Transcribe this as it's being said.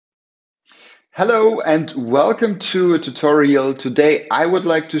Hello and welcome to a tutorial. Today I would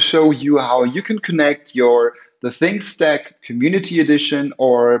like to show you how you can connect your the ThinkStack Community Edition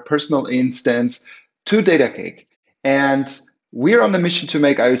or personal instance to Datacake. And we're on a mission to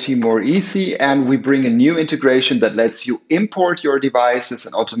make IoT more easy, and we bring a new integration that lets you import your devices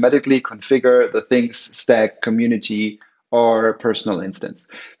and automatically configure the ThinkStack Community or personal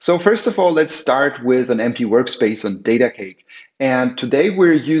instance. So first of all, let's start with an empty workspace on Datacake. And today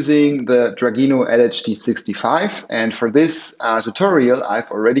we're using the Dragino LHD65. And for this tutorial,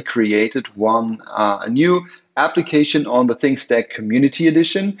 I've already created a new application on the ThinkStack Community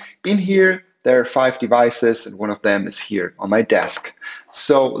Edition. In here, there are 5 devices, and one of them is here on my desk.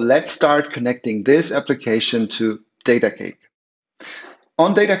 So let's start connecting this application to Datacake.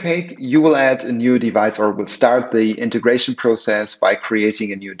 On Datacake, you will add a new device or will start the integration process by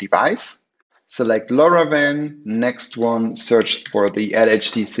creating a new device. Select LoRaWAN, next one, search for the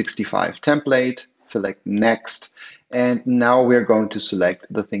LHD65 template, select next, and now we're going to select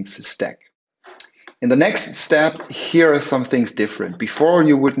the ThinkStack. In the next step, here are some things different. Before,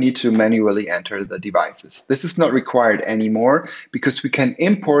 you would need to manually enter the devices. This is not required anymore because we can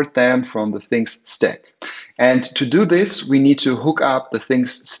import them from the ThinkStack. And to do this, we need to hook up the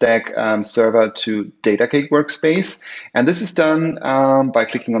ThinkStack server to Datacake workspace. And this is done by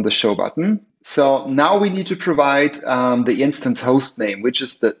clicking on the Show button. So now we need to provide the instance host name, which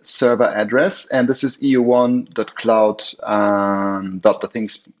is the server address. And this is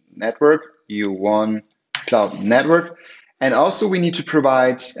eu1.cloud.things.network, EU1 Cloud Network. And also we need to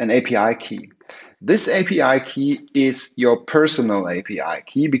provide an API key. This API key is your personal API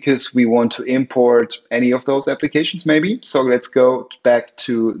key because we want to import any of those applications maybe. So let's go back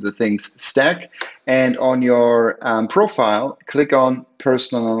to the ThinkStack, and on your profile, click on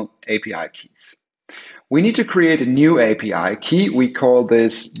Personal API Keys. We need to create a new API key. We call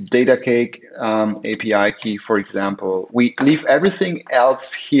this Datacake API key, for example. We leave everything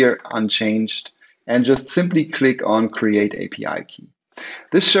else here unchanged and just simply click on Create API Key.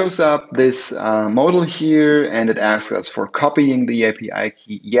 This shows up this modal here, and it asks us for copying the API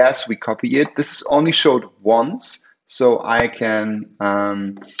key. Yes, we copy it. This is only showed once, so I can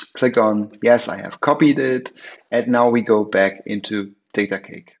click on yes, I have copied it. And now we go back into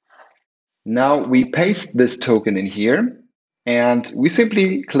Datacake. Now we paste this token in here, and we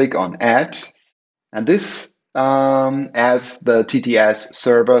simply click on Add, and this adds the TTS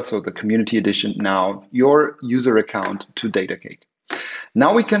server, so the Community Edition, now your user account to Datacake.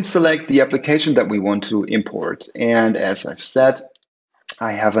 Now we can select the application that we want to import. And as I've said,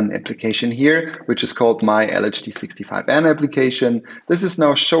 I have an application here, which is called my LHD65N application. This is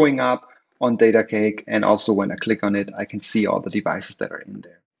now showing up on Datacake. And also when I click on it, I can see all the devices that are in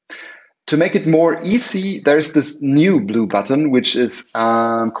there. To make it more easy, there's this new blue button, which is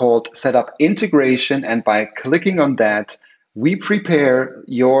called Setup Integration. And by clicking on that, we prepare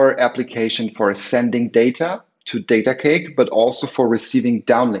your application for sending data to Datacake, but also for receiving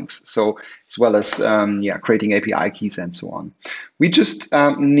downlinks. So as well as creating API keys and so on. We just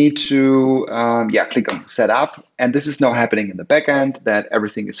need to click on Setup, and this is now happening in the backend, that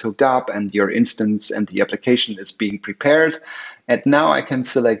everything is hooked up and your instance and the application is being prepared. And now I can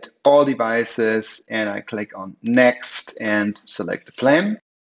select all devices, and I click on Next and select the plan.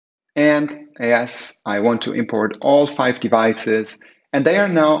 And yes, I want to import all 5 devices. And they are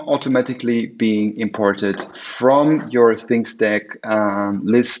now automatically being imported from your ThinkStack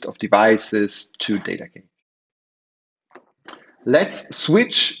list of devices to Datacake. Let's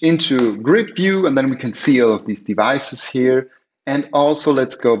switch into grid view, and then we can see all of these devices here. And also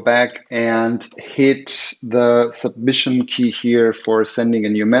let's go back and hit the submission key here for sending a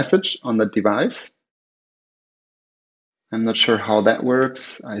new message on the device. I'm not sure how that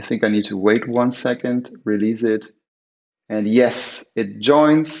works. I think I need to wait 1 second, release it. And yes, it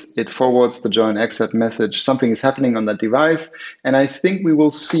joins, it forwards the join accept message. Something is happening on that device. And I think we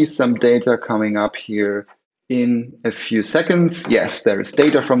will see some data coming up here in a few seconds. Yes, there is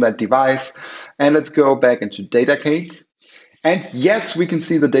data from that device. And let's go back into Datacake. And yes, we can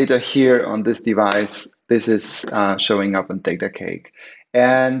see the data here on this device. This is showing up on Datacake.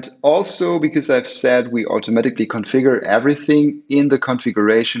 And also, because I've said we automatically configure everything in the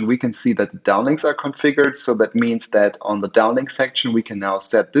configuration, we can see that the downlinks are configured. So that means that on the downlink section, we can now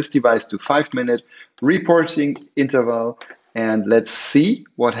set this device to 5-minute reporting interval. And let's see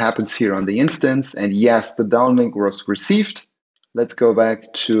what happens here on the instance. And yes, the downlink was received. Let's go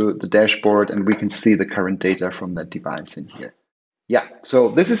back to the dashboard, and we can see the current data from that device in here. Yeah, so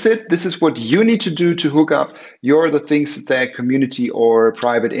this is it. This is what you need to do to hook up the ThinkStack community or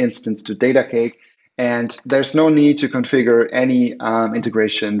private instance to Datacake. And there's no need to configure any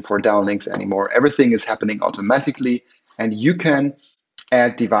integration for downlinks anymore. Everything is happening automatically, and you can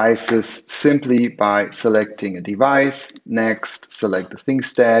add devices simply by selecting a device, next select the thing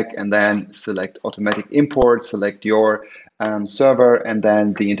stack, and then select automatic import, select your server, and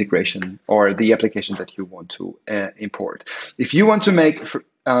then the integration or the application that you want to import. If you want to make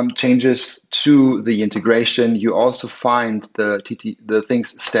changes to the integration, you also find the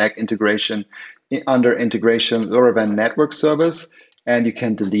things stack integration under integration LoRaWAN network service, and you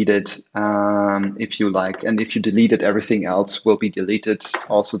can delete it if you like. And if you delete it, everything else will be deleted,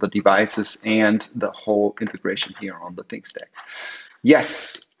 also the devices and the whole integration here on the thing stack.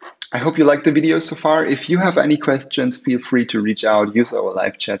 Yes, I hope you liked the video so far. If you have any questions, feel free to reach out, use our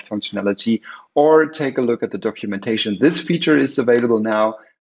live chat functionality, or take a look at the documentation. This feature is available now.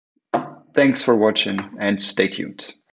 Thanks for watching and stay tuned.